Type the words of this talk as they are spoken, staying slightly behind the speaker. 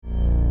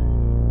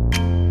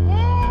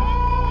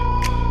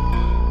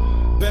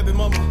baby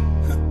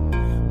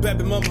mama,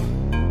 baby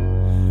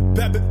mama,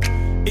 baby.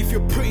 If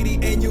you're pretty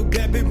and you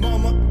baby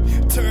mama,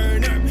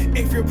 turn up.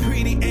 If you're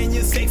pretty and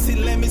you're sexy,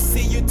 let me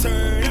see you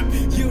turn up.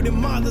 You the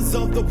mothers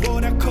of the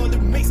world, I call it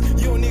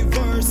mixed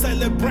universe.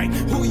 Celebrate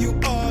who you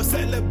are,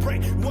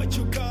 celebrate what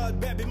you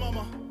got, baby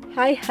mama.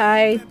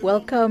 Hi,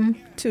 welcome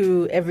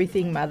to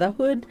Everything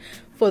Motherhood.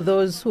 For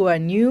those who are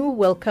new,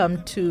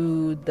 welcome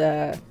to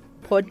the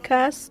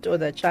podcast or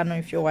the channel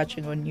if you're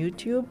watching on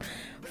YouTube.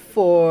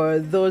 For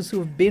those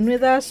who've been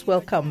with us,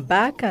 welcome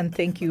back and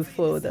thank you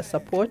for the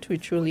support. We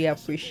truly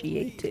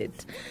appreciate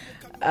it.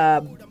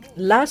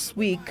 Last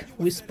week,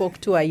 we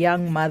spoke to a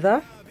young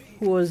mother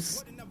who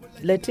was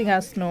letting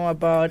us know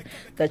about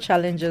the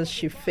challenges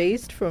she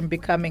faced from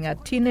becoming a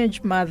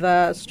teenage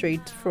mother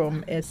straight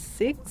from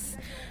S6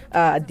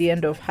 at the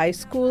end of high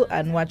school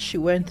and what she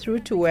went through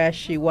to where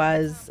she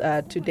was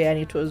today. And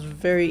it was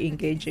very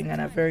engaging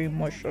and a very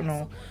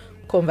emotional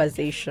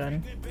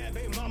conversation.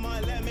 Baby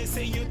mama, let me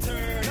see you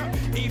turn up.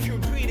 If you're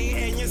pretty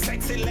and you're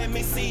sexy, let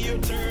me see you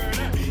turn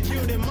up.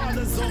 You're the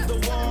mothers of the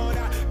world,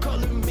 I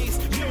call it Miss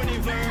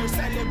Universe.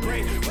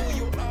 Celebrate who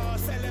you are,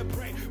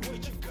 celebrate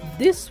what you got.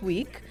 This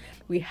week,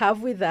 we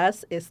have with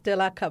us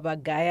Estella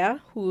Kabagaya,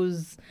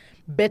 who's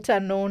better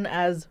known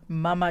as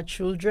Mama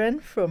Children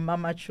from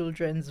Mama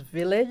Children's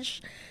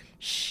Village.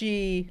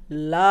 She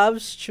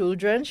loves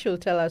children. She'll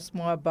tell us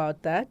more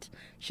about that.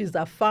 She's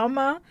a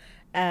farmer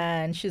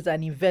and she's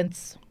an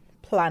events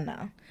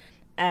planner.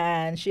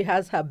 And she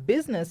has her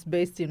business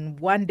based in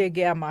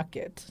inWandegeya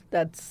market.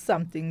 That's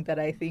something that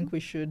I think we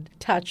should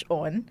touch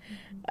on.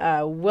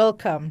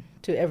 Welcome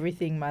to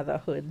Everything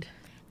Motherhood.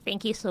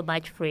 Thank you so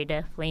much,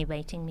 Frida, for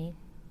inviting me.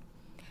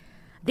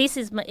 This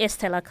is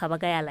Estella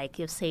Kabagaya, like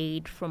you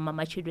said, from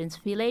Mama Children's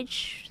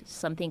Village,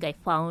 something I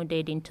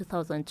founded in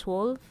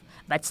 2012,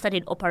 but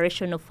started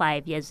operational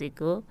 5 years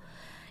ago.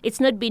 It's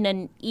not been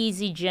an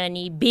easy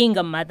journey being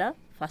a mother,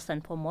 first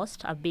and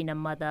foremost. I've been a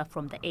mother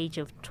from the age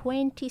of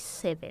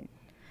 27.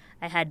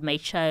 I had my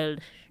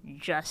child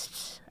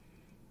just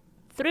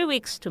 3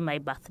 weeks to my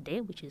birthday,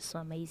 which is so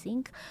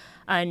amazing.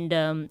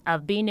 And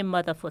I've been a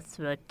mother for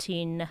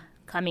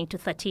coming to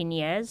 13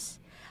 years.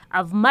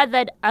 I've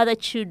mothered other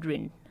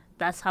children.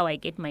 That's how I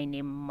get my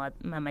name,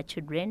 Mama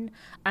Children.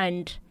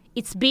 And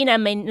it's been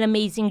an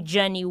amazing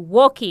journey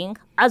walking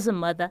as a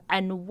mother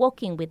and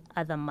walking with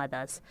other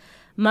mothers.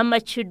 Mama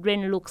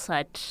Children looks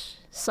at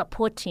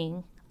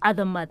supporting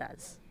other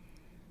mothers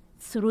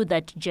through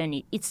that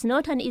journey. It's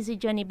not an easy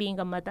journey being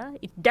a mother.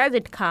 It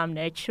doesn't come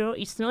natural.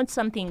 It's not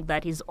something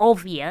that is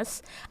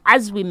obvious,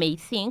 as we may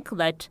think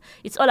that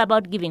it's all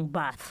about giving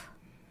birth.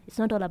 It's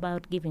not all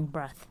about giving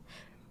birth.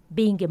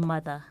 Being a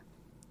mother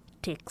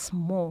takes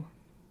more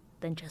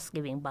than just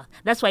giving birth.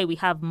 That's why we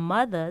have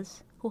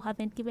mothers who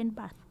haven't given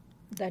birth.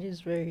 That is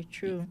very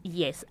true.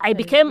 Yes. I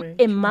became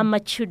a Mama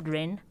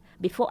Children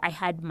before I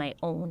had my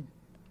own.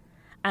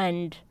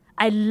 And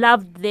I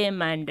loved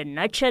them and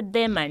nurtured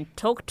them and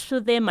talked to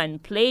them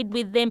and played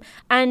with them.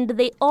 And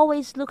they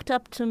always looked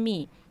up to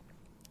me.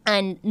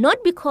 And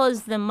not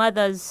because the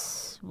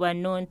mothers were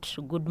not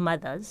good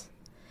mothers,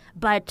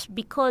 but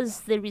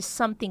because there is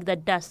something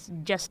that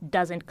just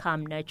doesn't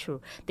come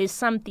natural. There's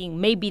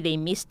something maybe they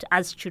missed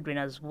as children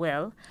as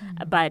well,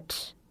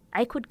 but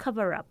I could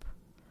cover up.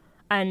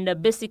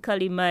 And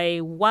basically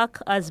my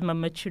work as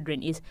Mama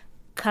Children is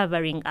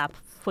covering up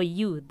for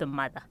you, the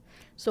mother.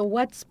 So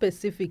what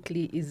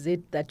specifically is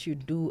it that you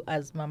do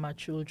as Mama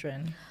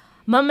Children?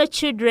 Mama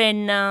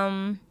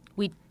Children,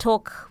 we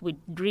talk, we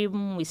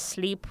dream, we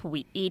sleep,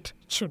 we eat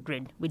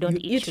children. We don't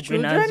eat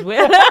children as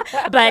well.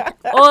 But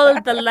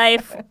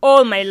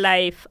all my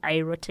life,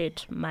 I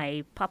rotate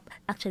my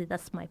Actually,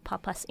 that's my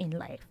purpose in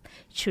life,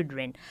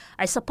 children.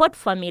 I support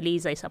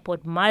families, I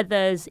support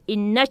mothers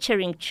in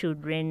nurturing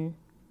children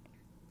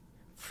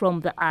from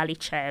the early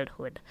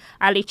childhood.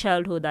 Early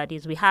childhood, that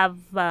is, we have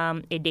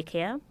a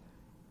daycare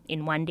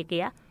in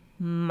inWandegeya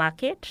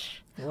market.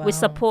 Wow. We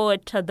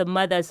support the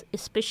mothers,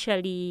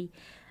 especially,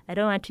 I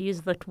don't want to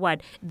use that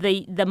word,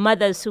 the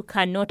mothers who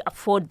cannot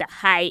afford the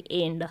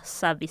high-end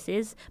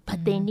services,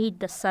 but they need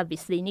the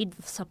service, they need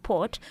the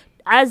support.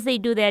 As they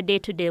do their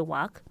day-to-day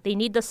work, they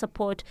need the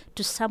support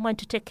to someone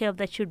to take care of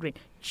their children.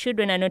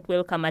 Children are not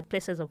welcome at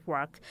places of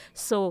work.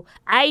 So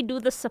I do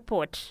the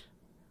support.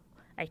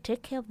 I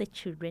take care of the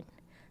children.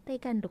 They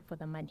can look for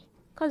the money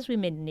because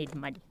women need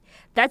money.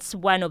 That's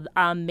one of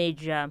our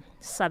major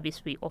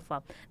service we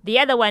offer. The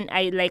other one,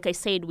 like I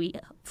said, we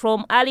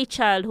from early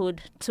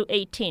childhood to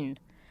 18,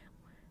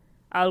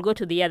 I'll go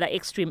to the other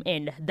extreme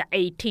end, the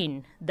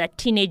 18, the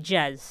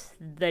teenagers,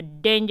 the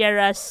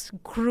dangerous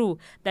crew,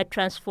 the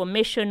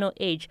transformational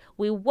age.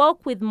 We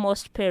work with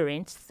most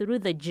parents through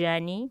the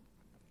journey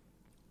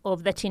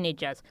of the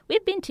teenagers.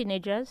 We've been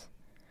teenagers,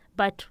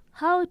 but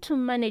how to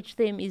manage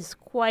them is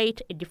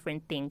quite a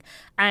different thing.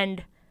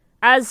 And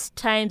as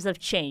times have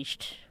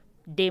changed,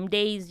 them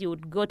days you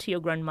would go to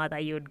your grandmother,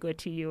 you would go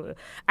to your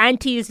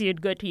aunties,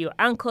 you'd go to your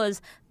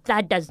uncles.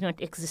 That does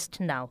not exist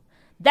now.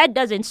 That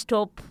doesn't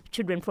stop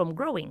children from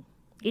growing.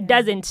 It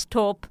doesn't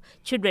stop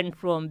children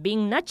from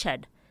being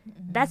nurtured.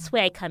 That's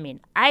where I come in.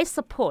 I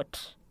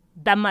support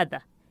the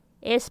mother,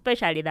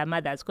 especially the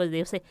mothers, because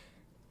they say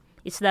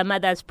it's the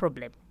mother's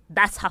problem.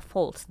 That's her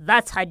fault.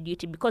 That's her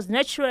duty. Because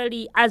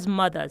naturally, as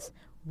mothers,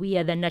 we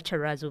are the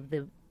nurturers of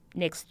the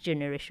next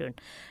generation.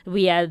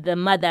 We are the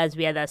mothers.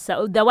 We are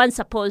the ones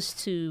supposed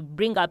to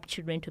bring up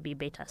children to be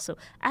better. So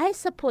I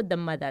support the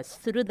mothers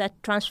through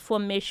that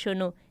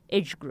transformational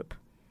age group.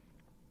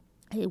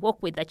 I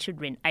work with the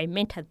children. I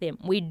mentor them.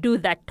 We do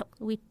that.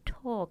 We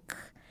talk.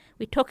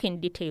 We talk in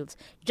details,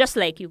 just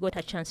like you got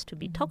a chance to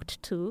be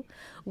talked to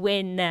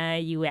when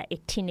you were a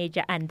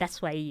teenager, and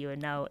that's why you're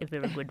now a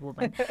very good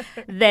woman.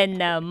 Then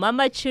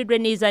Mama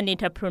Children is an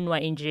entrepreneur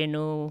in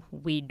general.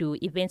 We do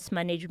events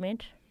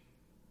management.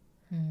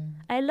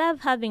 I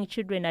love having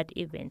children at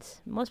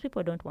events. Most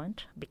people don't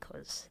want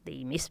because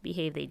they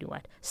misbehave, they do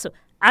what. So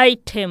I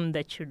tame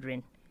the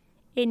children.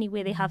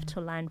 Anyway, they have to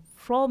learn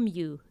from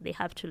you. They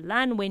have to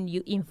learn when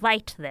you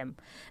invite them.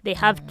 They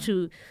have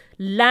to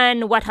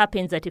learn what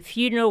happens at a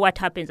funeral, what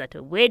happens at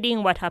a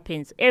wedding, what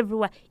happens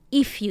everywhere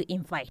if you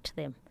invite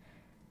them.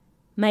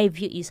 My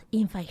view is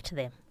invite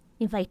them.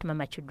 Invite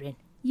Mama Children.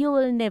 You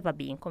will never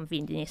be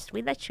inconvenienced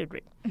with the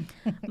children.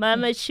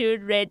 Mama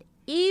Children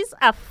is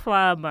a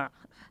farmer.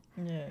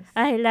 Yes.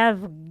 I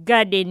love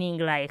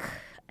gardening. I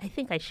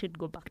think I should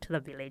go back to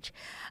the village.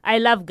 I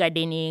love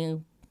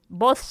gardening.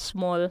 Both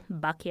small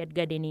backyard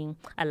gardening.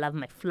 I love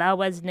my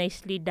flowers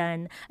nicely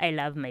done. I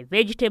love my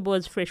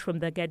vegetables fresh from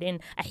the garden.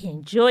 I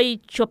enjoy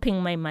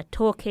chopping my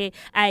matoke.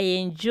 I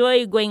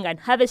enjoy going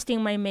and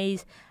harvesting my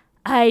maize.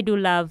 I do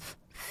love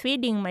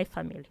feeding my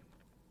family.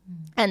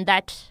 And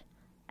that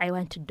I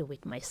want to do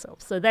it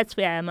myself. So that's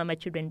where Mama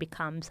Children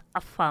becomes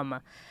a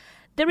farmer.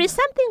 There is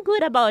something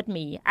good about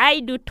me. I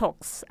do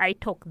talks. I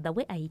talk the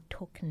way I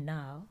talk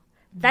now.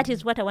 That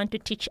is what I want to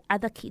teach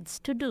other kids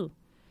to do.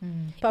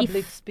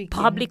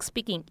 Public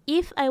speaking.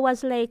 If I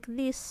was like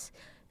this,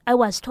 I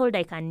was told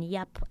I can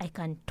yap, I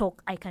can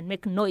talk, I can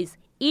make noise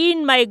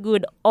in my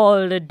good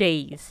old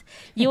days.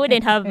 You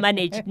wouldn't have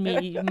managed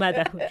me,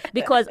 motherhood,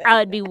 because I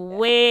would be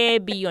way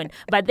beyond.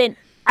 But then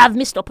I've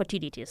missed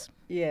opportunities.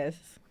 Yes.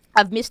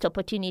 I've missed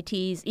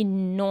opportunities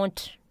in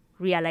not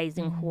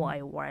realizing who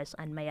I was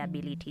and my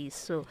abilities.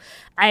 So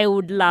I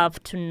would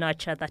love to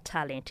nurture the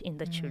talent in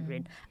the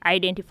children,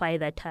 identify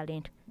the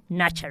talent,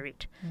 nurture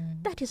it.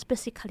 That is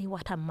basically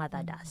what a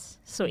mother does.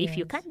 So if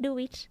you can't do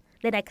it,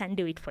 then I can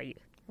do it for you.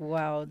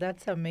 Wow,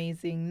 that's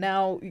amazing.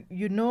 Now,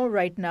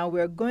 right now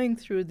we're going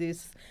through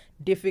this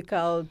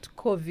difficult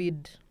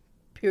COVID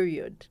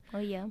period. Oh,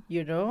 yeah.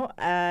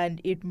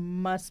 And it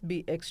must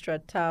be extra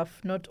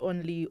tough, not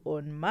only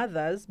on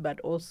mothers,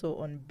 but also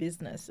on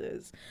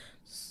businesses.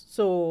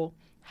 So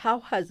how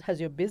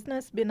has your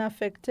business been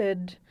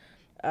affected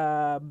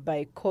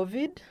by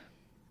COVID?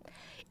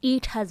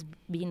 It has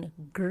been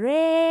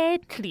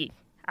greatly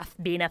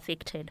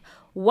affected.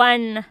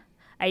 One,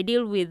 I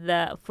deal with,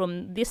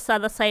 from this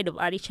other side of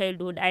early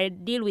childhood, I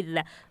deal with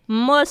the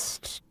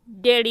most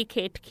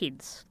delicate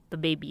kids, the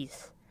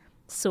babies.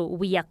 So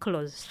we are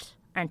closed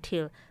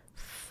until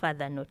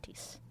further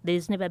notice.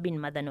 There's never been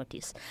mother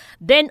notice.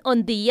 Then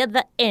on the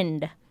other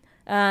end,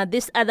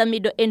 this other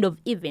middle end of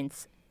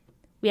events,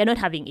 we are not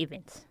having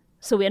events.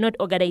 So we are not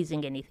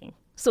organizing anything.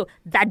 So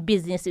that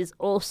business is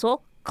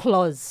also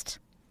closed.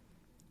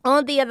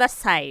 On the other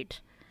side,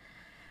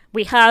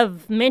 we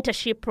have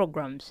mentorship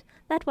programs.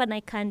 That one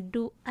I can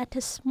do at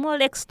a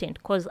small extent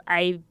because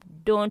I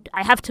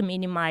have to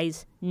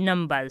minimize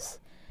numbers.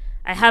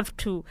 I have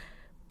to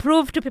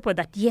prove to people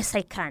that, yes,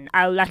 I can.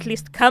 I'll at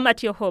least come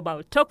at your home.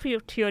 I'll talk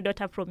to your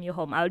daughter from your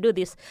home. I'll do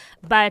this.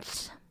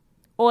 But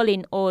all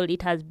in all,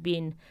 it has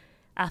been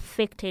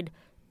affected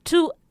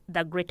to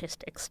the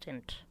greatest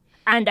extent.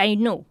 And I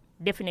know,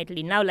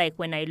 definitely now, like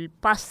when I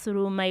pass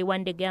through my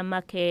inWandegeya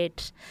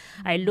market,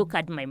 I look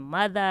at my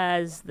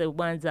mothers, the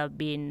ones I've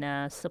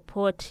been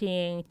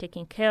supporting,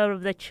 taking care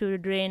of the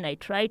children. I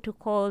try to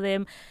call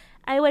them.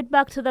 I went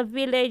back to the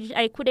village.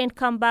 I couldn't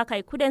come back.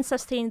 I couldn't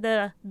sustain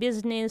the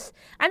business.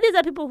 And these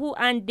are people who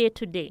earn day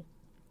to day.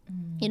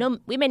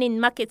 Women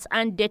in markets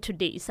earn day to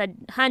day. It's a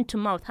hand to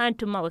mouth.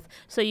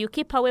 So you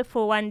keep away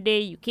for 1 day,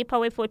 you keep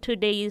away for 2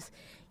 days,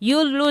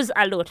 you lose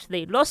a lot.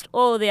 They lost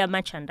all their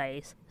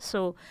merchandise.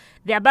 So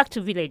they are back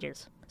to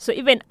villages. So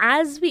even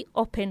as we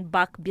open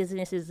back,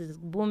 businesses is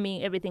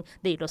booming, everything,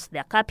 they lost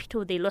their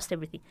capital, they lost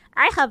everything.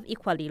 I have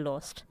equally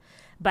lost.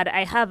 But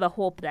I have a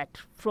hope that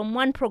from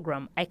one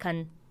program, I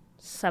can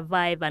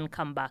survive and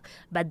come back.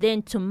 But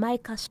then to my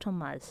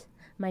customers,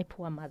 my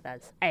poor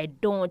mothers, I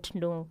don't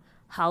know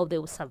how they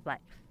will survive.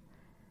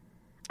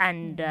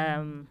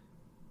 And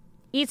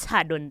it's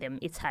hard on them.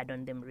 It's hard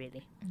on them,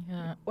 really.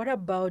 Yeah. What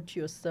about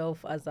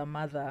yourself as a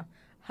mother?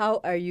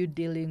 How are you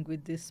dealing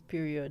with this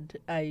period?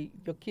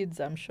 Your kids,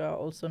 I'm sure, are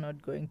also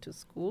not going to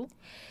school.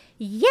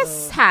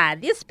 Yes, sir.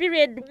 This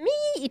period,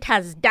 it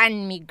has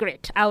done me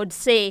great. I would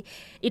say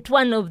it's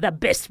one of the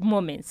best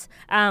moments.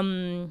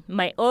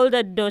 My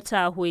older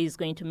daughter, who is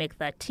going to make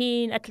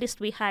 13, at least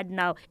we had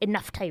now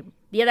enough time.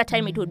 The other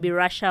time it would be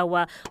rush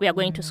hour. We are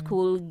going to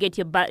school, get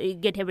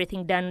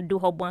everything done, do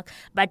homework.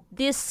 But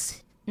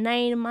this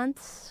 9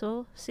 months,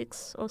 so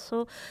 6 or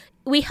so.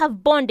 We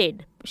have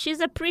bonded. She's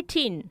a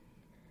preteen.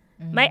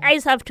 My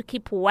eyes have to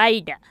keep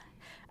wider.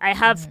 I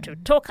have to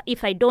talk.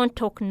 If I don't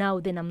talk now,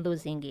 then I'm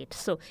losing it.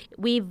 So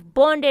we've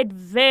bonded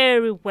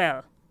very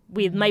well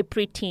with my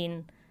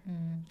preteen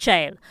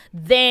child.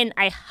 Then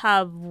I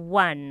have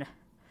one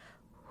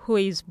who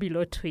is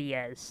below 2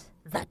 years.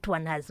 That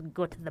one has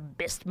got the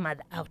best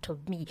mother out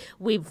of me.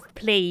 We've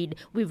played,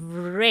 we've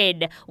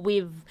read,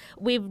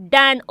 we've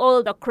done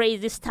all the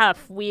crazy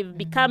stuff. We've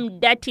become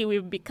dirty,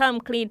 we've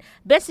become clean.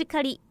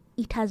 Basically,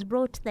 it has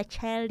brought the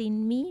child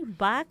in me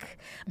back.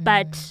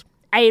 But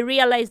I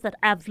realized that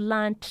I've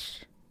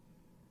learned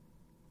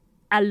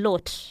a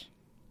lot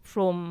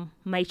from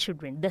my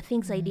children. The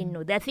things I didn't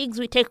know. The things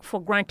we take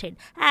for granted.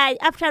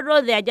 After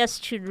all, they are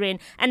just children,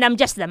 and I'm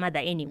just the mother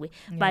anyway.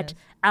 Yes. But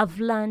I've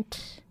learned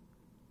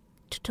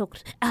to talk.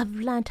 I've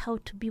learned how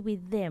to be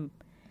with them.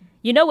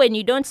 You know, when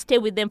you don't stay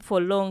with them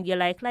for long, you're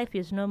like, life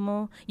is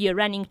normal. You're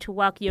running to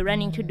work. You're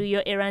running to do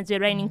your errands. You're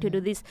running to do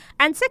this.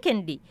 And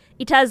secondly,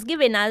 it has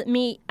given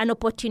me an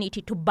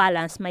opportunity to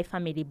balance my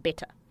family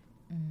better.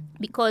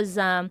 Because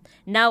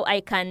now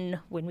I can,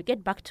 when we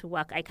get back to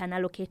work, I can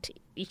allocate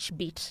each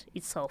bit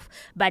itself.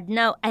 But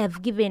now I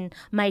have given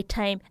my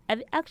time.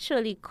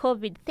 Actually,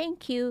 COVID,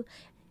 thank you.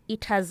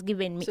 It has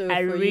given me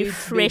a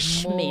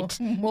refreshment.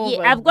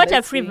 More I've got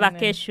a free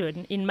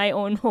vacation in my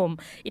own home.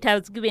 It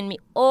has given me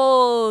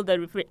all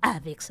the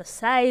I've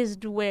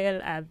exercised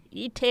well. I've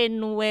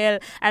eaten well.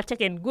 I've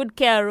taken good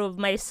care of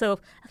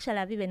myself. Actually,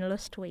 I've even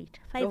lost weight,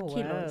 5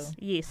 kilos. Wow.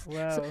 Yes.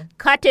 Wow. So,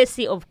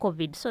 courtesy of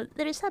COVID. So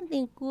there is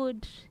something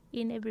good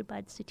in every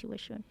bad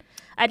situation.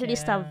 At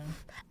least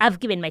I've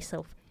given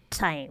myself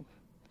time.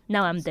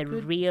 Now I'm the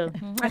real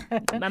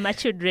mama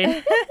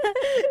children.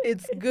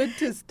 It's good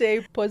to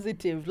stay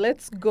positive.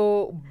 Let's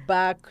go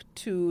back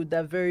to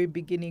the very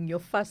beginning, your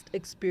first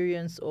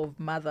experience of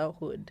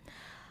motherhood.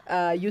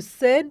 You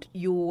said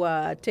you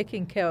were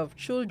taking care of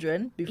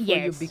children before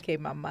you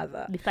became a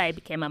mother. Before I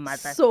became a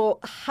mother. So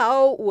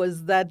how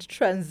was that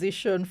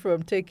transition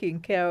from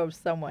taking care of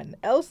someone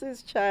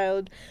else's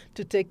child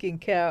to taking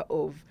care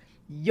of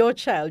your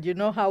child? You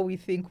know how we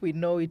think we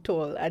know it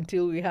all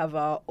until we have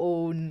our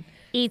own.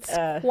 It's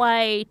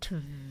quite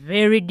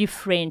very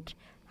different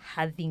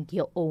having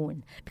your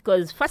own.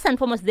 Because first and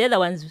foremost, the other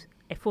ones,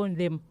 I found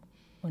them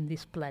on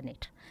this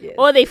planet. Yes.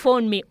 Or they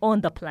found me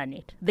on the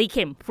planet. They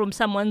came from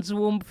someone's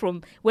womb,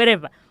 from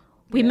wherever.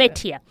 We met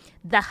here.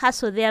 The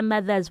hassle their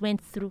mothers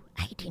went through,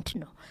 I didn't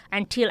know.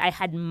 Until I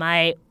had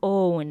my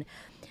own.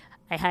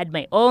 I had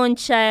my own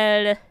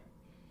child.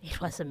 It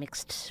was a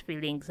mixed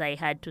feelings. I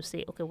had to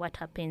say, okay, what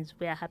happens?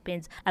 Where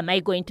happens? Am I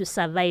going to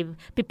survive?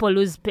 People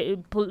lose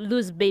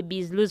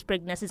babies, lose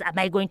pregnancies. Am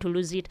I going to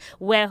lose it?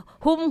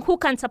 Who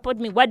can support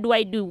me? What do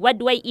I do? What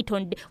do I eat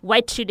on?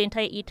 What shouldn't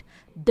I eat?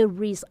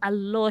 There is a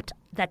lot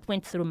that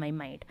went through my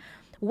mind.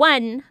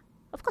 One,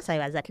 of course, I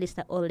was at least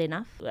old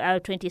enough,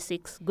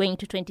 26, going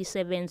to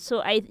 27.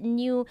 So I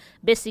knew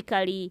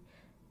basically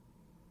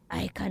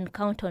I can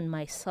count on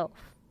myself.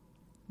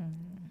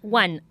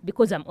 One,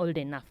 because I'm old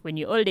enough. When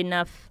you're old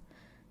enough,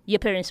 your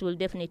parents will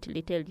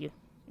definitely tell you,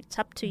 it's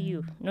up to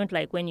you, not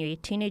like when you're a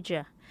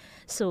teenager.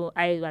 So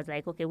I was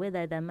like, okay,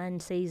 whether the man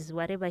says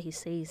whatever he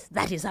says,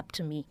 that is up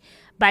to me.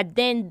 But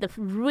then the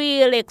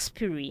real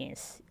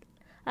experience,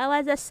 I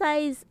was a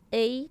size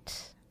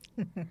 8,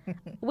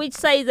 which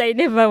size I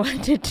never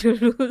wanted to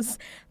lose.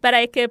 But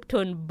I kept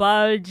on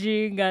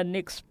bulging and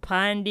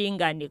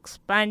expanding and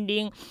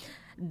expanding.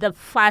 The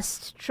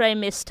first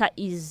trimester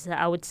is,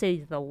 I would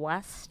say, the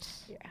worst.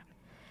 Yeah.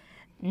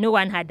 No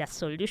one had a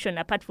solution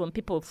apart from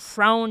people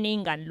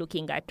frowning and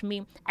looking at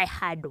me. I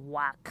had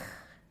work.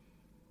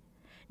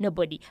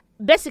 Nobody.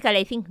 Basically,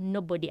 I think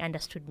nobody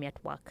understood me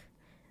at work.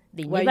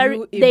 Were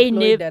you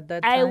employed at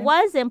that time? I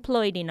was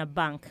employed in a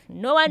bank.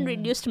 No one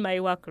reduced my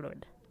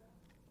workload.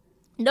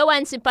 No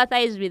one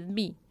sympathized with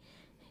me.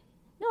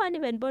 No one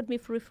even bought me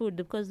free food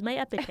because my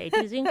appetite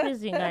is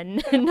increasing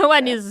and no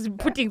one is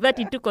putting that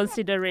into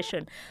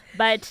consideration.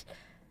 But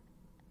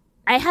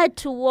I had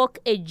to walk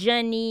a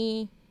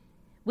journey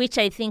which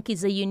I think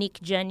is a unique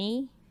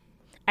journey.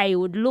 I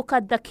would look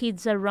at the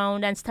kids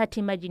around and start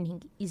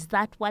imagining, is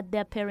that what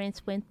their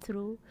parents went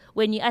through?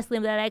 When you ask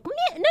them, they're like, no,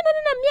 me,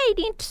 I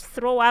didn't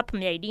throw up,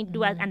 me, I didn't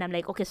do it. And I'm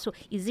like, okay, so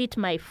is it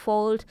my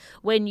fault?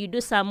 When you do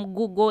some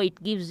Google,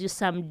 it gives you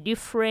some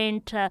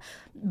different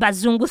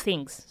bazungu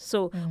things.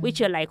 So, which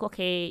you're like,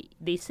 okay,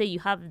 they say you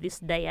have this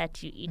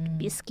diet, you eat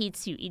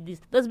biscuits, you eat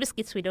this. Those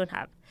biscuits we don't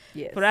have.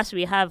 Yes. For us,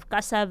 we have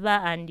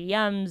cassava and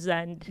yams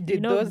and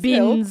those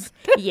beans.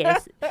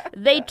 Yes.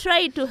 They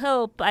try to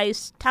help. I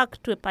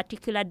stuck to a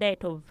particular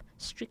diet of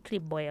strictly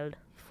boiled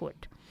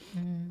food.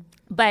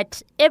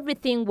 But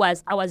everything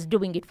I was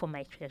doing it for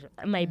my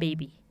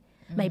baby.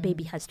 My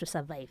baby has to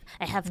survive.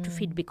 I have to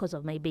feed because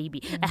of my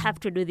baby. I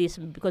have to do this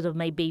because of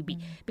my baby.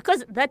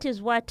 Because that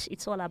is what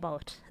it's all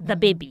about, the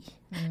baby.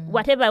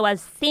 Whatever I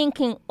was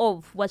thinking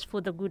of was for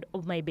the good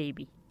of my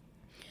baby.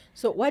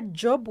 So what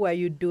job were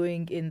you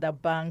doing in the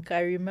bank?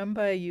 I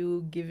remember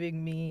you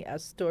giving me a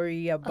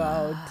story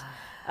about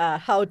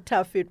how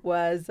tough it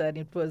was, and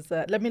it was.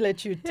 Let me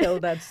let you tell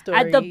that story.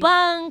 At the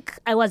bank,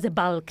 I was a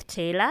bulk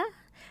teller,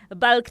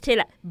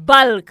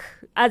 bulk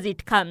as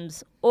it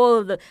comes.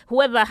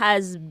 Whoever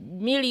has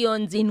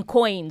millions in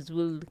coins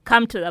will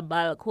come to the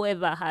bulk.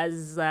 Whoever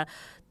has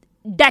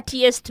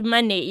dirtiest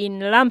money in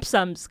lump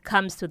sums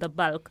comes to the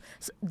bulk.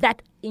 So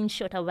that, in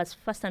short, I was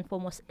first and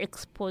foremost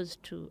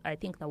exposed to, I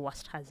think, the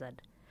worst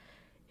hazard.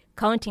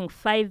 Counting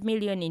 5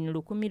 million in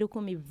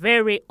Lukumi,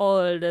 very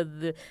old,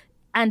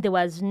 and there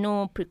was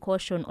no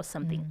precaution or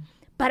something.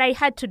 But I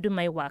had to do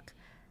my work.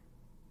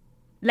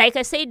 Like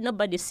I said,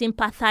 nobody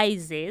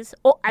sympathizes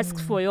or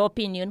asks for your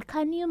opinion.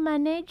 Can you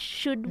manage?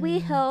 Should we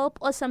help?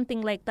 Or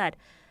something like that.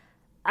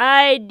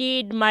 I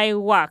did my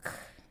work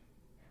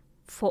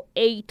for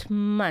 8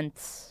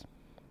 months.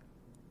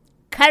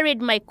 Carried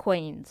my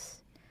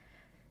coins.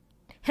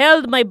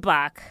 Held my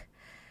back.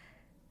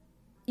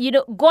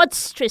 Got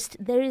stressed.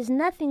 There is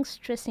nothing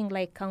stressing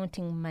like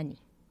counting money.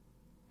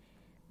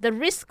 The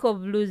risk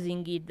of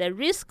losing it, the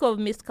risk of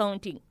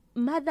miscounting.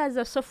 Mothers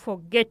are so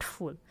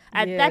forgetful.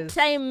 At that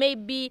time,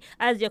 maybe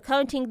as you're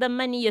counting the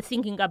money, you're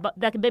thinking about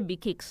that baby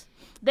kicks.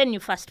 Then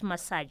you first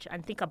massage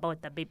and think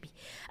about the baby.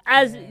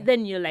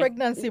 Then you're like,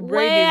 pregnancy brain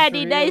where is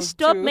did I real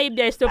stop? too.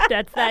 Maybe I stopped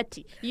at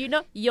 30.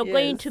 You're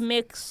going to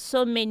make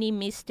so many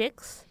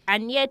mistakes,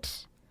 and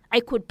yet I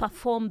could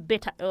perform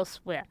better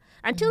elsewhere.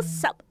 Until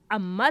a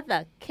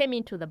mother came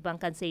into the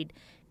bank and said,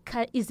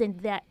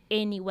 isn't there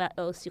anywhere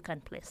else you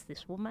can place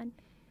this woman?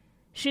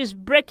 She's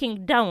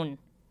breaking down.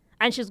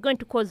 And she's going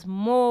to cause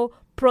more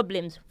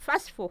problems,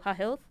 first for her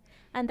health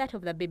and that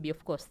of the baby,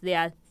 of course. They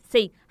are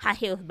saying her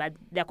health, but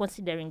they're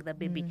considering the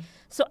baby.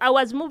 So I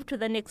was moved to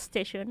the next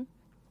station.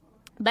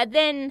 But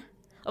then,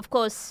 of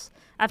course,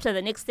 after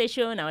the next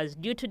station, I was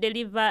due to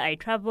deliver. I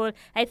traveled.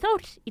 I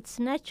thought it's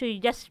natural you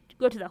just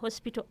go to the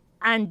hospital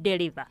and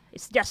deliver.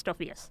 It's just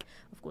obvious.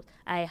 Of course,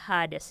 I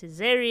had a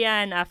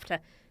cesarean after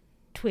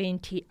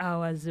 20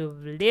 hours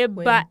of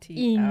labor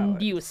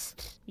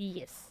induced.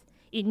 Yes,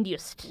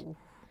 induced. Ooh.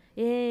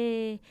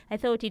 Yeah, I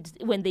thought it's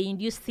when they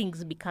induce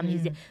things become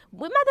easier.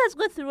 We mothers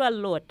go through a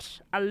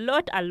lot.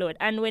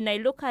 And when I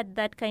look at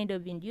that kind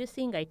of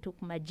inducing, I took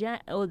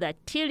all the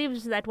tea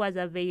leaves that was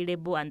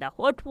available and the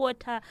hot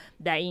water,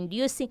 the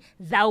inducing,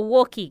 the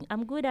walking.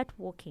 I'm good at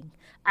walking.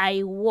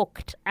 I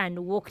walked. And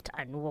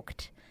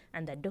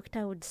the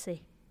doctor would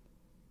say,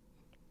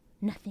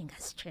 nothing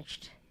has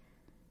changed.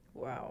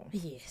 Wow.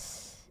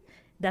 Yes.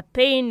 The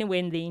pain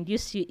when they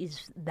induce you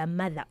is the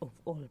mother of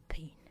all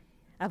pain.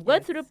 I've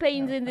gone through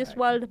pains in this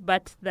world,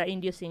 but the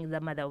inducing is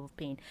the mother of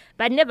pain.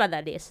 But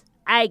nevertheless,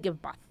 I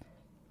gave birth.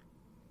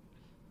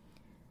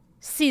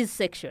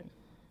 C-section.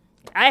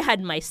 I had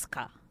my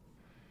scar,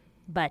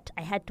 but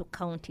I had to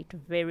count it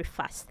very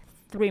fast.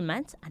 3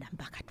 months, and I'm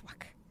back at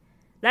work.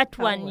 That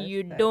one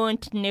you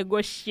don't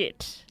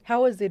negotiate.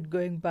 How was it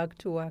going back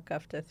to work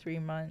after 3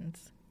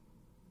 months?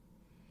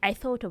 I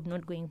thought of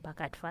not going back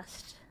at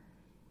first.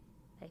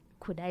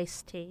 Could I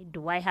stay?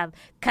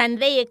 Can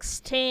they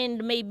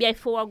extend? Maybe I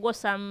forego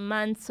some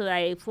months or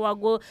I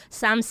forego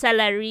some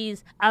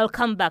salaries. I'll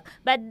come back.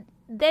 But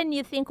then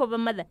you think of a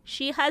mother.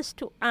 She has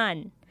to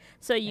earn.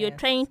 So you're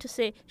trying to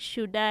say,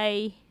 should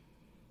I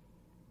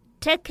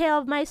take care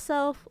of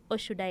myself or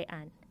should I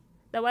earn?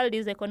 The world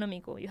is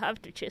economical. You have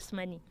to chase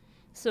money.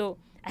 So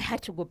I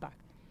had to go back.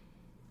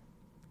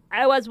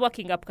 I was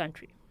working up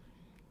country.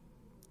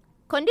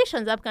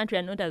 Conditions up country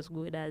are not as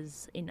good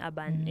as in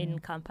urban, in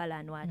Kampala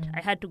and what.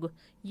 I had to go.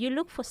 You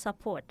look for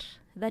support.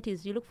 That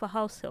is, you look for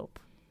house help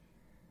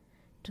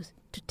to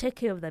take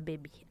care of the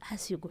baby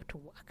as you go to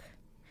work.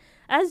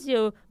 As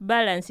you're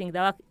balancing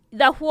the work,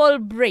 the whole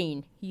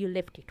brain, you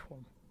left it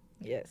home.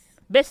 Yes.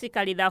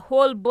 Basically, the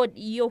whole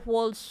body, your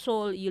whole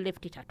soul, you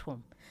left it at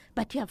home.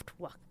 But you have to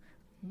work.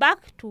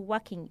 Back to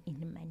working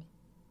in money.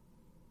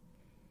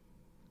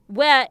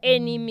 Where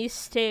any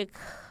mistake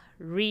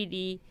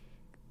really...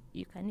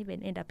 you can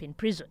even end up in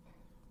prison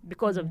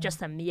because of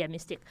just a mere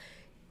mistake.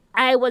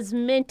 I was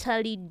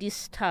mentally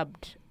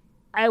disturbed.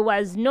 I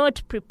was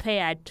not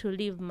prepared to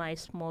leave my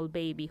small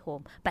baby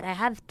home. But I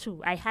had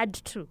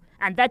to.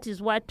 And that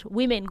is what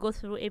women go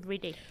through every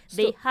day.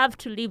 They have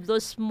to leave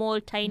those small,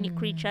 tiny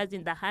creatures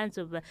in the hands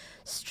of a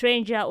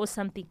stranger or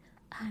something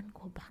and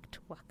go back to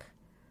work.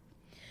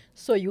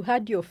 So you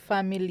had your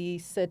family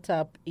set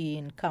up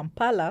in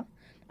Kampala,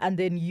 and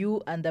then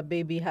you and the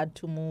baby had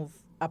to move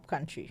up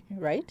country,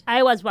 right?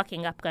 I was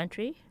working up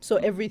country. So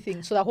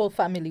the whole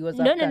family was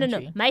up country?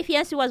 No. My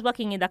fiancé was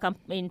working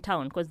in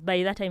town because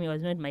by that time he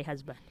was not my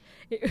husband.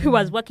 He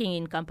was working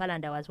in Kampala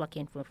and I was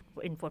working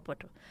in Fort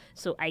Portal.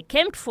 So I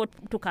came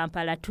to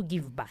Kampala to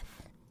give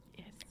birth.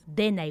 Yes.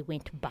 Then I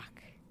went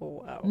back.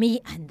 Oh, wow. Me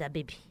and the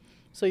baby.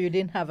 So you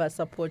didn't have a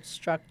support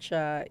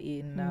structure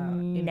in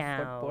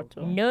Fort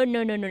Portal? No.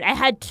 I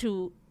had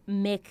to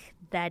make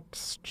that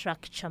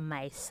structure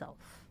myself.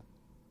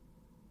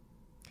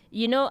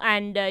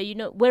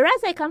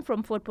 Whereas I come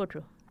from Fort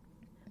Portal,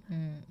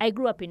 I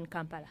grew up in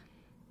Kampala.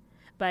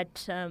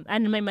 But,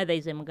 and my mother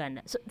is a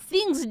Muganda. So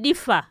things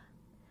differ.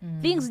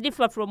 Things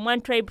differ from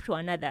one tribe to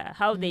another.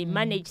 How they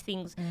manage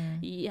things,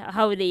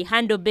 how they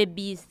handle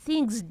babies,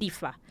 things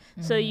differ.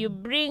 So you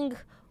bring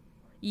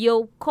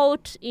your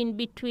coat in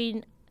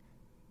between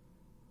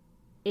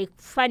a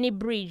funny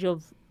bridge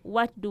of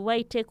what do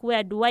I take,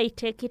 where do I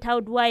take it, how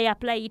do I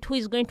apply it, who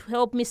is going to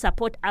help me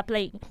support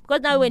applying.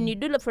 Because now when you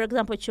do, for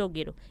example,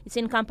 Chogero, it's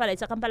in Kampala,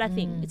 it's a Kampala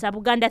thing, it's a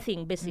Buganda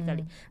thing,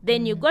 basically.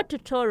 Then you go to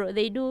Toro,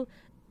 they do,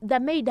 the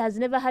maid has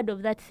never heard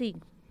of that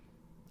thing.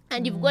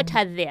 And you've got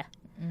her there.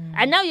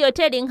 And now you're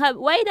telling her,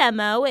 while I'm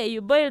away,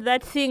 you boil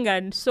that thing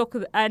and soak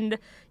and,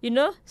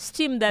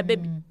 steam the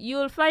baby.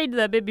 You'll find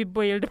the baby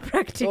boiled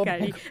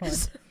practically.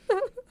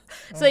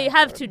 So you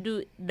have to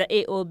do the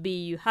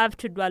AOB. You have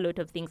to do a lot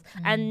of things.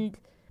 And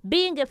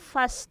being a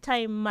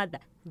first-time mother,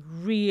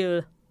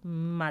 real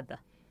mother,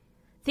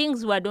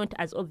 things were not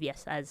as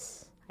obvious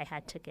as I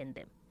had taken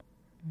them.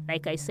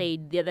 Like I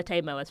said, the other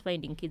time I was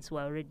finding kids who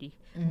were already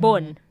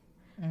born.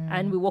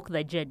 And we walked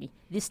the journey.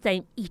 This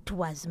time it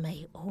was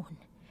my own.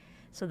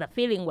 So the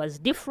feeling was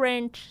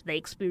different. The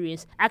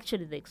experience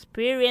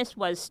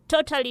was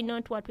totally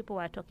not what people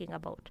were talking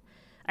about.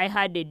 I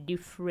had a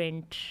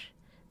different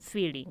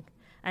feeling.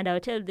 And I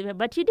would tell them,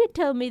 but you did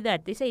tell me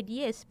that. They said,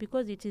 yes,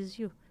 because it is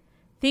you.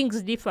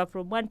 Things differ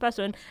from one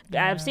person.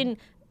 Yeah. I've seen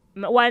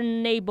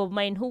one neighbor of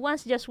mine who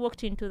once just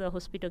walked into the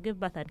hospital, gave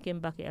birth and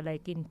came back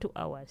like in 2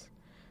 hours.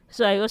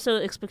 So I also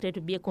expected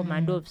to be a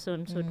commando of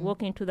some sort,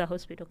 walk into the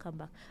hospital, come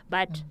back.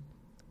 But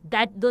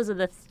those are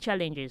the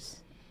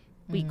challenges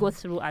we go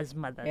through as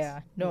mothers.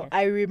 Yeah. No,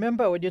 I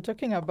remember when you're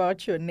talking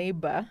about your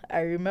neighbor, I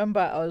remember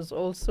I was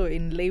also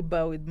in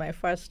labor with my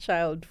first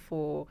child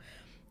for,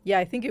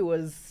 I think it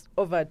was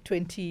over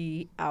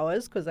 20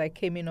 hours because I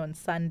came in on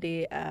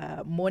Sunday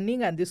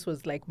morning and this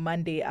was like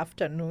Monday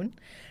afternoon.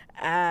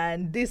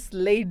 And this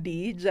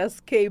lady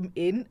just came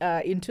in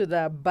into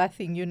the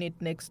birthing unit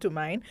next to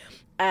mine.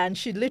 And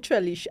she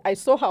literally, I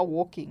saw her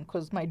walking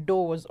because my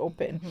door was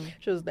open.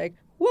 She was like,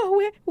 wow,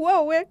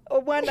 like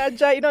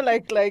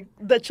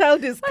the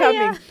child is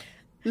coming.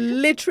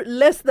 Literally,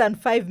 less than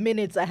 5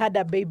 minutes, I had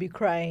a baby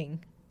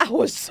crying. I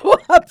was so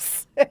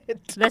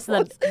upset. That's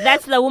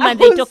the woman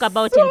they talk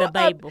about in the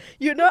Bible.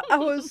 I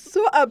was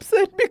so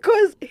upset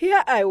because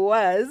here I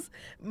was,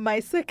 my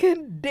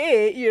second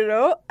day,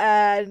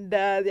 and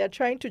they're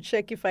trying to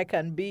check if I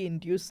can be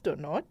induced or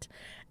not.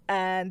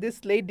 And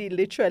this lady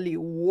literally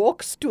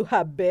walks to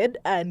her bed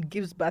and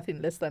gives birth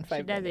in less than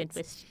 5 minutes.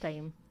 She doesn't waste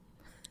time.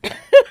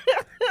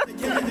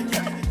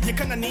 You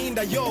kinda need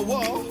a yo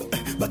wall,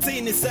 but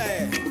in the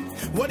sad.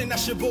 What in a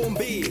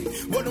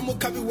shabombi? What a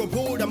mukabi wa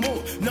wood a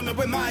mo? No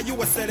me ma you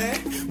was said,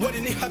 what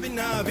in the habi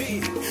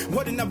nabi?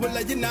 What in a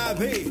willa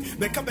yinabi?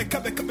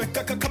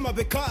 Beka come a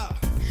beka.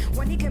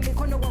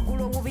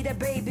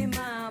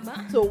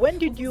 So when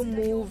did you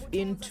move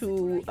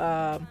into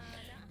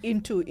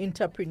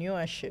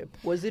entrepreneurship?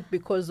 Was it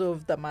because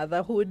of the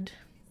motherhood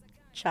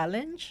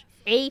challenge?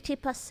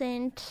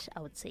 80%, I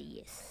would say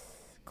yes.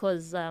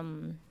 Because,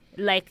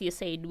 like you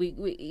said,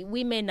 we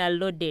women are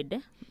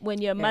loaded. When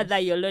you're a mother,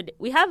 you're loaded.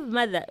 We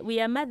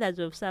are mothers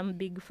of some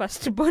big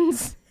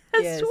firstborns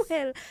as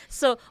well.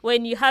 So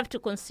when you have to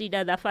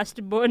consider the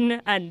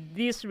firstborn and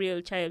this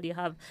real child you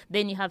have,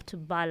 then you have to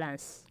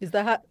balance. Is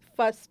the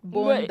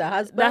firstborn the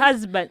husband? The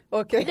husband.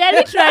 Okay. They're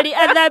literally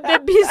other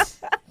babies.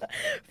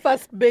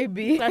 First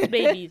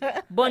babies,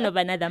 born of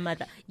another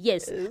mother.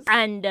 Yes.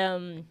 And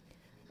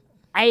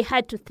I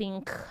had to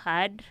think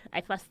hard.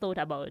 I first thought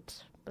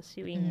about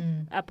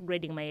pursuing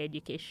upgrading my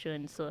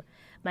education. So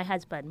my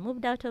husband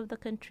moved out of the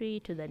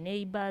country to the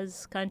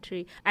neighbor's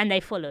country, and I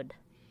followed.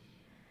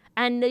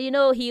 And,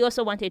 he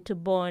also wanted to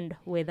bond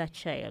with a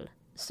child.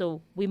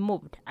 So we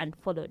moved and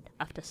followed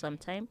after some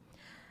time.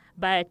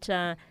 But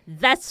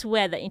that's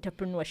where the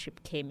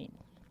entrepreneurship came in.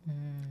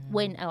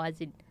 When I was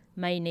in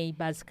my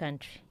neighbor's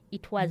country,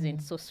 it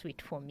wasn't so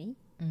sweet for me.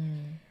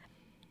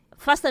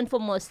 First and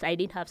foremost, I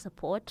didn't have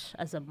support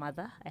as a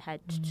mother. I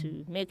had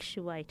to make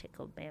sure I take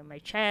care of my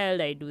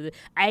child.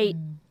 I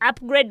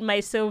upgrade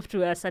myself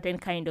to a certain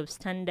kind of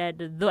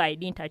standard, though I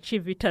didn't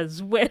achieve it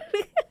as well.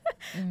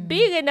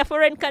 Being in a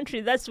foreign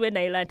country, that's when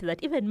I learned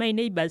that even my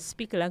neighbors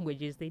speak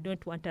languages they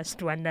don't want us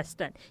to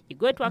understand. You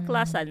go to a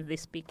class and they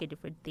speak a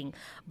different thing.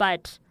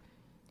 But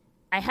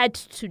I had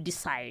to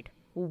decide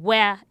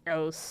what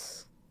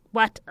else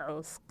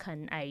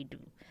can I do?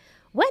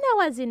 When I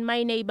was in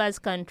my neighbor's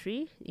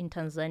country, in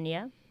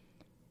Tanzania,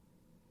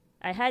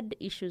 I had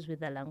issues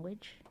with the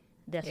language.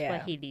 The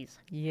Swahilis.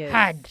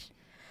 Hard.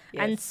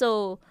 Yes. And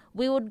so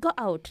we would go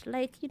out,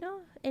 like,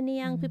 any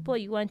young people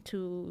you want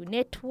to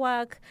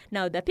network.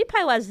 Now, the people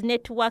I was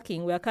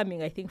networking were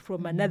coming, I think,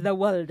 from another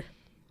world.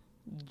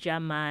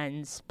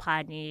 German,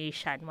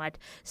 Spanish, and what.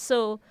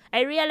 So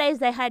I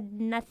realized I had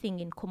nothing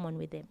in common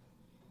with them.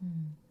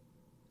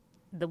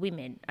 The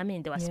women,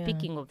 they were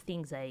speaking of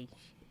things I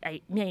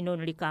know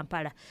only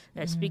Kampala.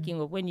 They're speaking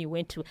of when you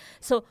went to.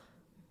 So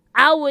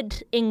I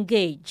would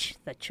engage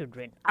the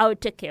children. I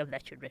would take care of the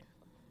children.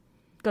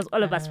 Because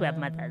all of us were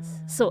mothers.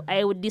 So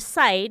I would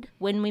decide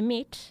when we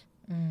meet,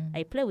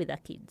 I play with the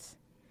kids.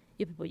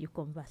 You people, you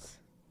converse.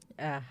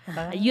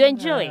 You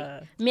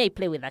enjoy. Me, I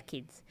play with the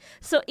kids.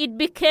 So it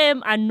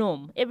became a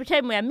norm. Every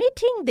time we are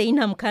meeting, then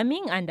I'm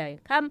coming and I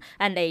come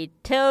and I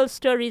tell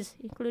stories,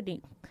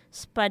 including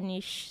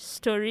Spanish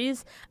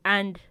stories.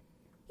 And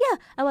yeah,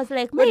 I was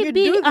like, when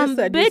maybe you do I'm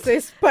this and better. you say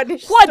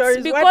Spanish What's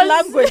stories. because What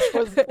language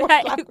was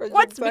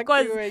what's exactly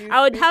because were you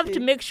I would have to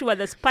speaking? make sure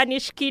the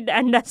Spanish kid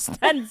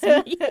understands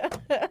me.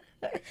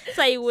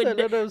 So I would a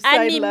lot of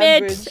sign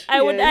language.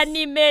 I would Yes.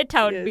 animate.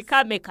 I would Yes.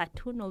 become a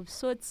cartoon of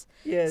sorts.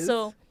 Yes.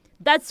 So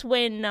that's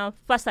when,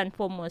 first and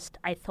foremost,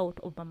 I thought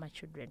of Mama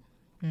Children.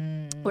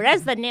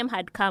 Whereas the name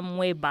had come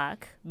way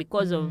back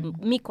because of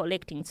me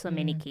collecting so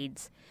many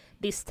kids.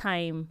 This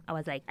time, I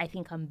was like, I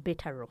think I'm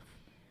better off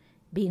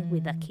being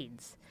with the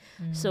kids.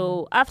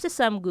 So after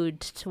some good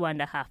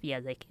 2.5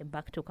 years, I came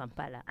back to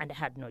Kampala and I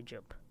had no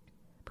job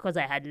because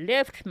I had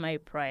left my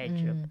prior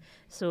job.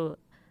 So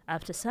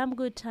after some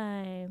good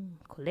time,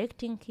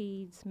 collecting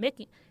kids,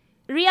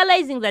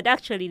 realizing that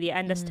actually they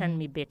understand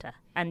me better,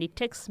 and it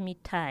takes me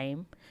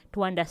time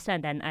to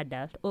understand an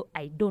adult. Oh,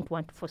 I don't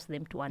want to force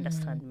them to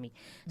understand me.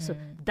 So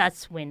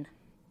that's when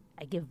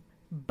I gave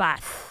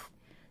birth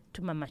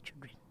to Mama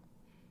Children.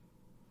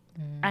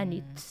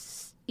 And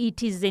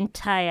it is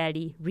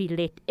entirely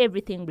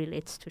everything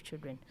relates to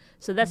children.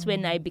 So that's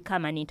when I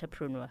become an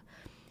entrepreneur.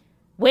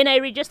 When I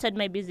registered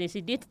my business,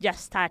 it didn't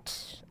just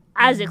start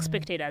as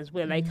expected as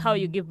well, like how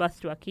you give birth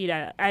to a kid,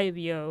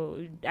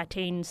 you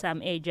attain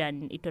some age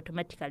and it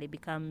automatically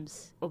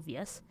becomes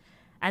obvious.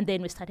 And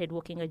then we started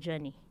walking a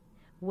journey.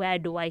 Where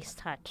do I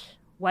start?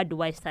 What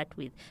do I start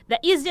with? The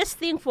easiest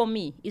thing for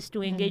me is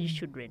to engage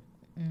children,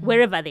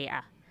 wherever they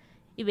are.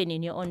 Even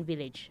in your own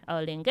village,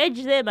 I'll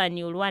engage them and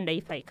you'll wonder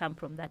if I come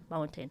from that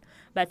mountain.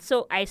 But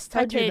so I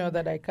started... How do you know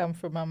that I come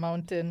from a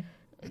mountain?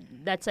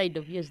 That side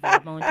of yours, there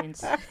are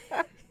mountains.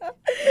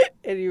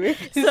 Anyway,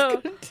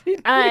 so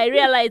I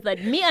realized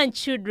that me and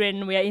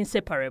children were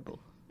inseparable.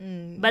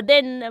 But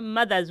then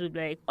mothers would be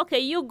like, okay,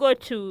 you go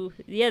to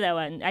the other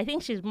one. I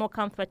think she's more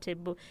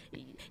comfortable.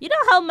 You know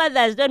how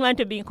mothers don't want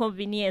to be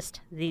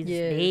inconvenienced these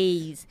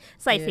days.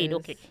 So I said,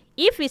 okay,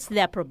 if it's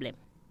their problem,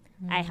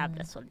 I have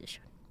the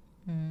solution.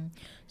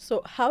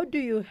 So how do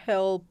you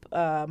help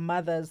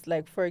mothers,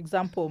 like, for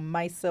example,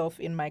 myself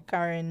in my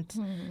current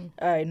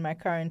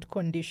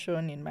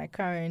condition, in my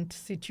current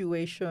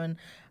situation?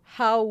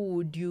 How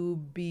would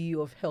you be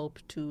of help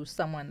to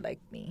someone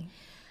like me?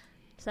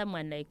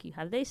 Someone like you,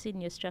 have they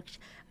seen your structure?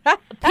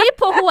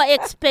 People who are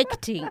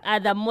expecting are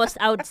the most,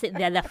 I would say,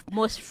 they're the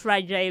most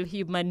fragile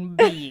human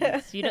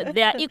beings. You know,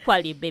 they are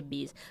equally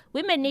babies.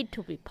 Women need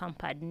to be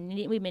pampered.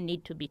 Women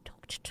need to be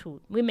talked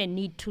to. Women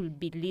need to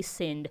be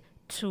listened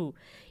to.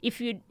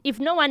 If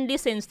no one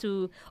listens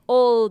to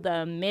all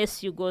the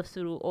mess you go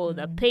through, all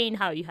the pain,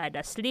 how you had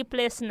a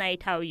sleepless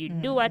night, how you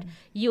do it,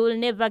 you will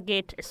never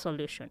get a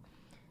solution.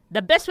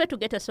 The best way to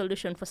get a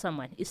solution for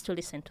someone is to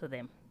listen to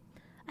them.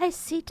 I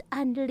sit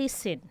and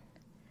listen.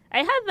 I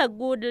have a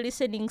good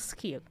listening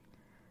skill,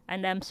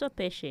 and I'm so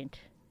patient.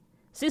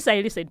 Since I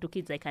listen to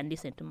kids, I can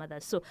listen to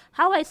mothers. So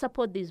how I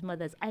support these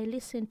mothers, I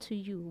listen to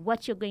you,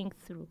 what you're going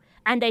through,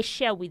 and I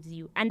share with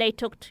you, and I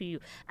talk to you,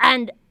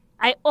 and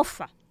I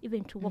offer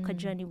even to walk a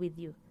journey with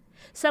you.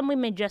 Some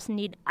women just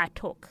need a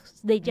talk.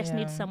 They just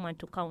need someone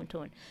to count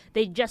on.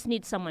 They just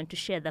need someone to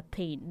share the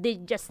pain. They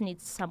just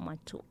need someone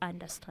to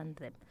understand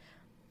them.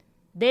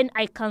 Then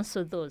I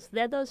counsel those.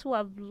 There are those who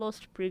have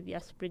lost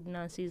previous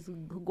pregnancies,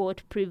 who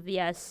got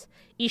previous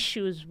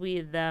issues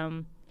with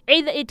either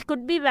it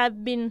could be there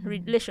have been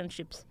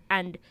relationships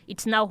and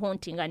it's now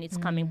haunting and it's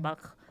coming back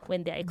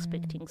when they're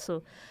expecting.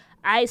 So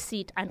I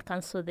sit and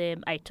counsel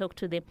them. I talk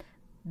to them.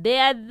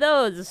 There are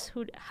those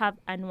who have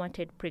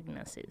unwanted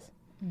pregnancies,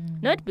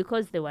 not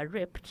because they were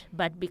raped,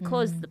 but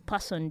because the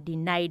person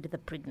denied the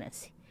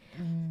pregnancy.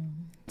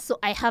 So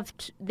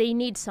they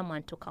need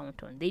someone to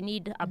count on. They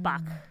need a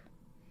back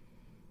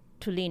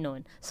to lean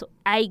on. So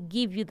I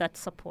give you that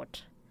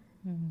support.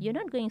 You're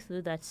not going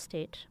through that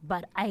state,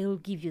 but I will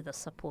give you the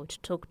support,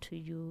 talk to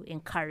you,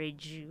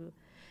 encourage you,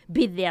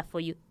 be there for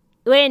you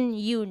when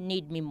you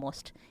need me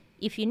most.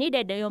 If you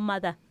needed your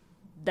mother,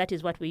 that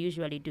is what we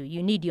usually do.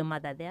 You need your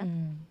mother there,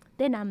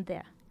 then I'm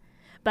there.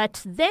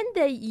 But then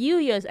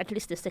you're at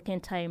least a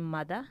second-time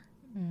mother.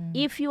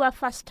 If you are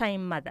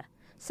first-time mother,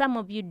 some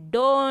of you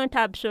don't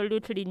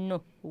absolutely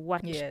know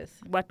what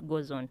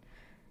goes on.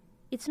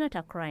 It's not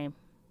a crime.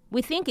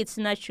 We think it's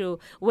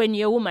natural when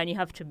you're a woman, you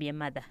have to be a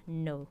mother.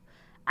 No.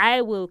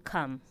 I will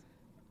come.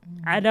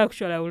 And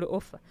actually, I will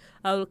offer.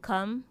 I will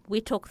come.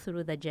 We talk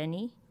through the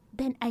journey.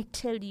 Then I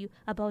tell you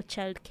about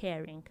child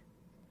caring.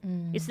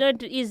 It's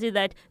not easy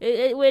that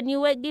when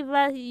you give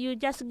her, you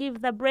just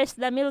give the breast,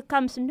 the milk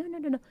comes.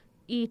 No.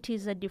 It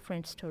is a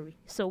different story.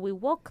 So we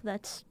walk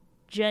that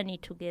journey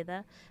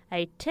together.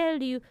 I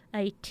tell you,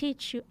 I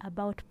teach you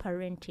about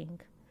parenting,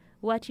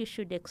 what you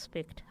should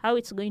expect, how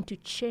it's going to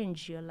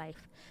change your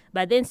life.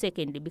 But then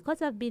secondly,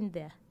 because I've been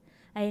there,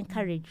 I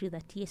encourage you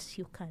that yes,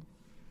 you can.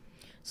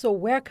 So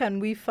where can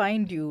we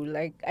find you?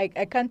 Like,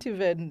 I can't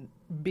even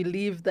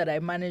believe that I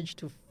managed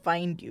to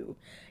find you,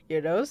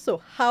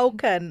 So how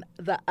can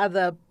the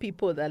other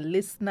people, the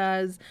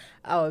listeners,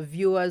 our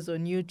viewers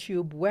on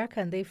YouTube, where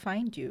can they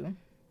find you?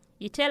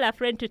 You tell a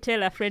friend to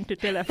tell a friend to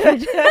tell a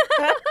friend.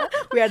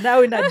 We are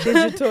now in a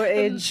digital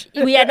age.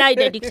 We are now in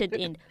a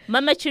digital age.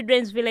 Mama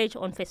Children's Village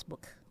on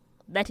Facebook.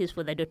 That is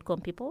for the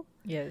 .com people.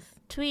 Yes.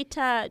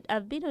 Twitter,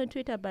 I've been on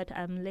Twitter, but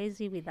I'm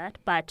lazy with that.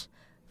 But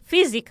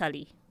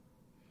physically,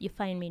 you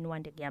find me in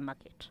inWandegeya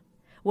Market.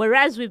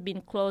 Whereas we've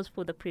been closed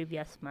for the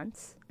previous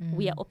months,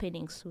 we are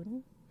opening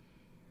soon.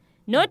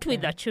 Not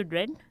with the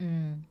children,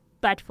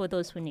 but for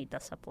those who need the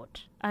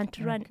support and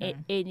to run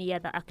any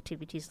other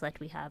activities that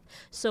we have.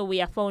 So we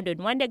are found in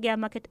inWandegeya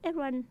Market.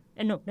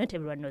 Not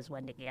everyone knows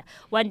inWandegeya.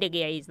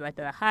 inWandegeya is at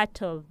the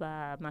heart of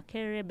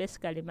Makerere,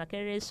 basically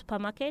Makerere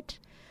supermarket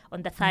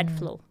on the third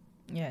floor.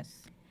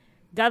 Yes.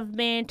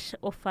 Government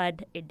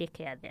offered a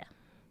daycare there.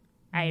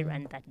 I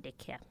ran that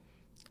daycare.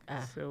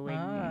 So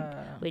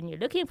when you're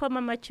looking for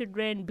Mama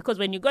Children, because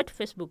when you go to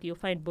Facebook, you'll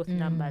find both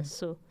numbers.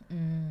 So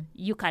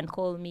you can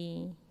call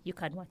me, you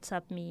can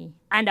WhatsApp me,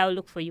 and I'll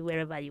look for you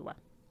wherever you are.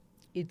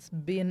 It's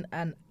been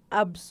an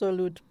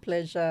absolute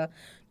pleasure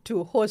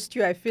to host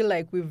you. I feel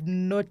like we've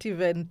not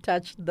even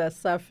touched the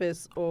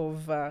surface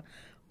of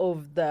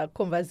the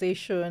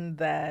conversation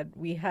that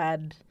we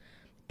had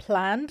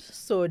planned.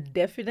 So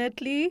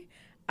definitely,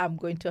 I'm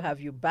going to have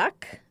you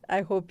back.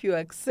 I hope you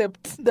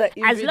accept the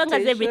invitation. As long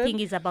as everything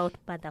is about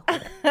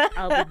motherhood,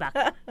 I'll be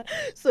back.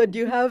 So do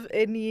you have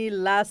any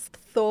last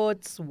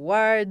thoughts,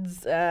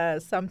 words,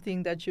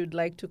 something that you'd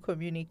like to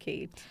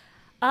communicate?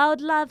 I would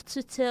love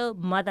to tell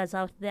mothers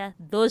out there,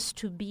 those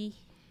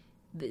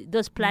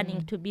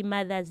planning to be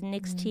mothers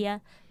next year,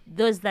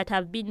 those that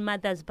have been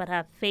mothers but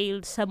have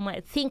failed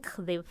somewhere, think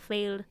they've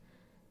failed.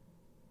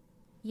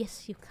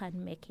 Yes, you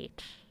can make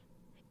it.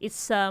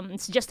 It's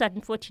just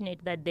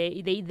unfortunate that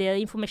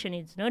the information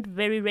is not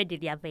very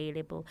readily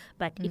available.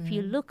 But if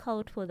you look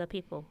out for the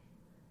people,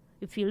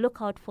 if you look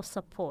out for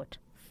support,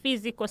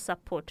 physical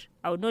support,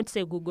 I would not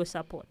say Google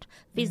support,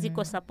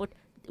 physical support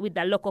with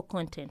the local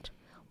content,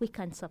 we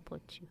can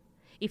support you.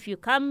 If you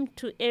come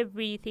to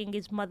Everything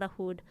is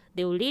Motherhood,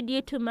 they will lead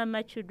you to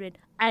Mama Children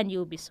and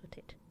you'll be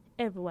sorted.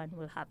 Everyone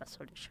will have a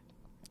solution.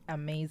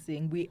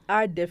 Amazing. We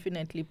are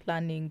definitely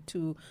planning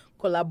to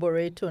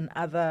collaborate on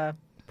other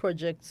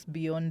projects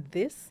beyond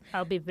this.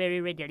 I'll be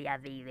very readily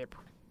available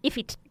if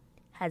it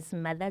has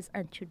mothers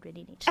and children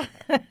in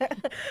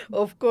it.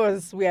 Of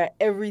course, we are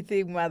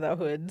Everything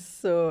Motherhood,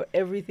 so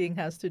everything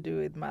has to do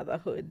with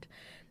motherhood.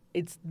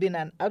 It's been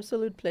an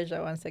absolute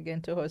pleasure once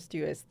again to host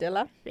you,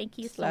 Estella. Thank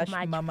you so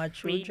much, Mama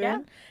Frida.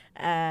 Children.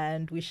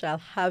 And we shall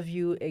have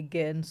you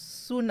again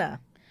sooner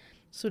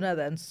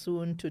than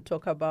soon to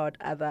talk about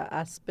other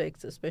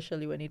aspects,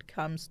 especially when it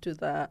comes to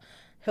the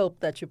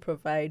help that you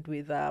provide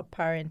with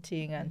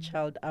parenting and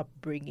child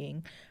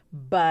upbringing.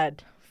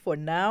 But for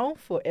now,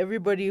 for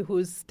everybody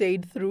who's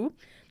stayed through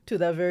to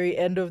the very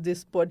end of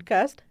this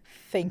podcast,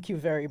 thank you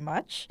very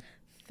much.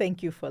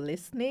 Thank you for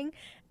listening.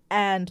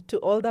 And to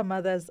all the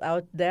mothers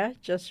out there,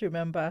 just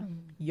remember,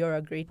 you're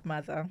a great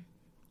mother.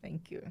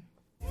 Thank you.